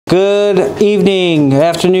Good evening,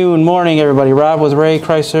 afternoon, morning, everybody. Rob with Ray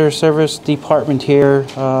Chrysler Service Department here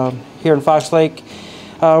in Fox Lake.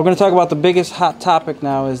 We're going to talk about the biggest hot topic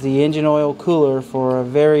now is the engine oil cooler for a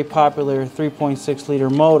very popular 3.6 liter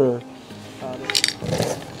motor.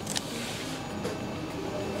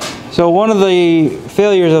 So one of the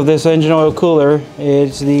failures of this engine oil cooler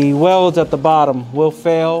is the welds at the bottom will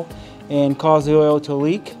fail and cause the oil to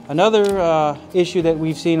leak. Another issue that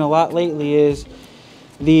we've seen a lot lately is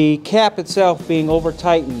the cap itself being over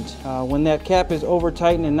tightened. When that cap is over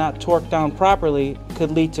tightened and not torqued down properly, it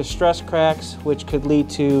could lead to stress cracks, which could lead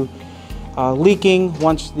to leaking.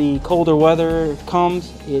 Once the colder weather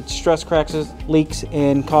comes, it stress cracks, leaks,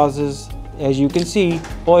 and causes, as you can see,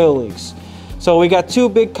 oil leaks. So we got two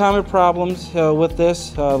big common problems with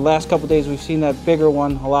this. Last couple days we've seen that bigger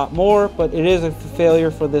one a lot more, but it is a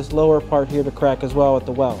failure for this lower part here to crack as well at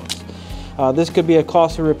the welds. This could be a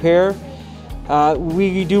costly repair.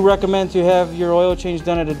 We do recommend to have your oil change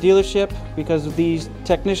done at a dealership because these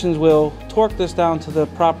technicians will torque this down to the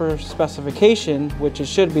proper specification, which it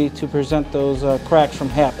should be, to prevent those cracks from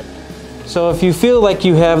happening. So if you feel like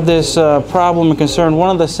you have this problem and concern, one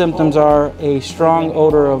of the symptoms are a strong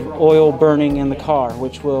odor of oil burning in the car,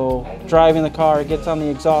 which will drive in the car, it gets on the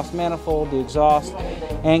exhaust manifold, the exhaust,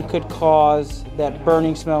 and could cause that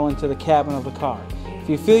burning smell into the cabin of the car. If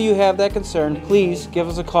you feel you have that concern, please give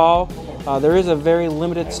us a call. There is a very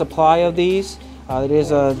limited supply of these. It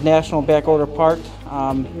is a national back order part.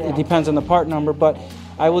 It depends on the part number, but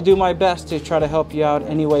I will do my best to try to help you out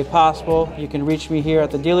any way possible. You can reach me here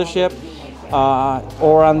at the dealership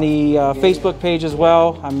or on the Facebook page as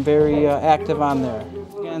well. I'm very active on there.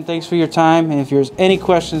 Again, thanks for your time, and if there's any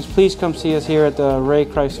questions, please come see us here at the Ray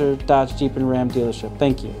Chrysler Dodge Jeep and Ram dealership.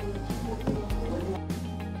 Thank you.